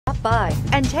by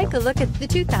and take a look at the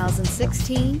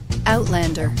 2016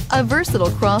 Outlander. A versatile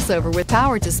crossover with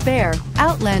power to spare,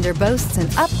 Outlander boasts an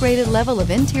upgraded level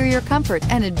of interior comfort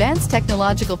and advanced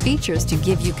technological features to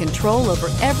give you control over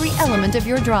every element of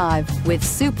your drive. With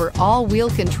super all-wheel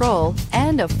control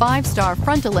and a 5-star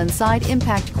frontal and side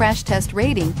impact crash test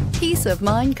rating, peace of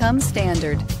mind comes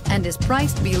standard and is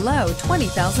priced below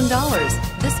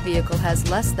 $20,000. This vehicle has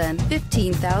less than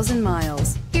 15,000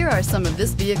 miles. Here are some of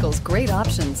this vehicle's great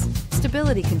options: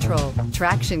 stability control,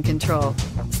 traction control,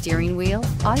 steering wheel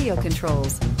audio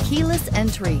controls, keyless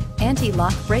entry,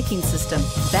 anti-lock braking system,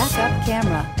 backup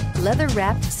camera,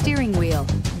 leather-wrapped steering wheel,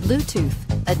 Bluetooth,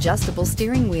 adjustable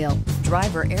steering wheel,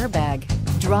 driver airbag.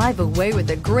 Drive away with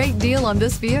a great deal on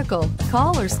this vehicle.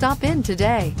 Call or stop in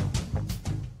today.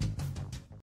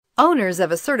 Owners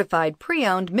of a certified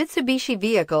pre-owned Mitsubishi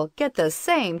vehicle get the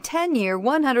same 10-year,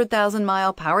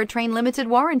 100,000-mile powertrain limited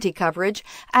warranty coverage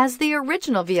as the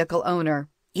original vehicle owner.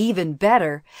 Even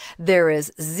better, there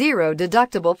is zero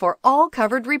deductible for all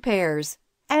covered repairs.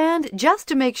 And just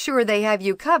to make sure they have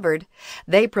you covered,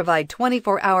 they provide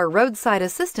 24-hour roadside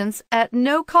assistance at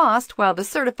no cost while the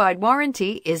certified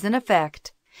warranty is in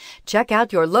effect. Check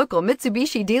out your local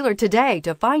Mitsubishi dealer today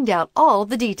to find out all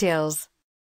the details.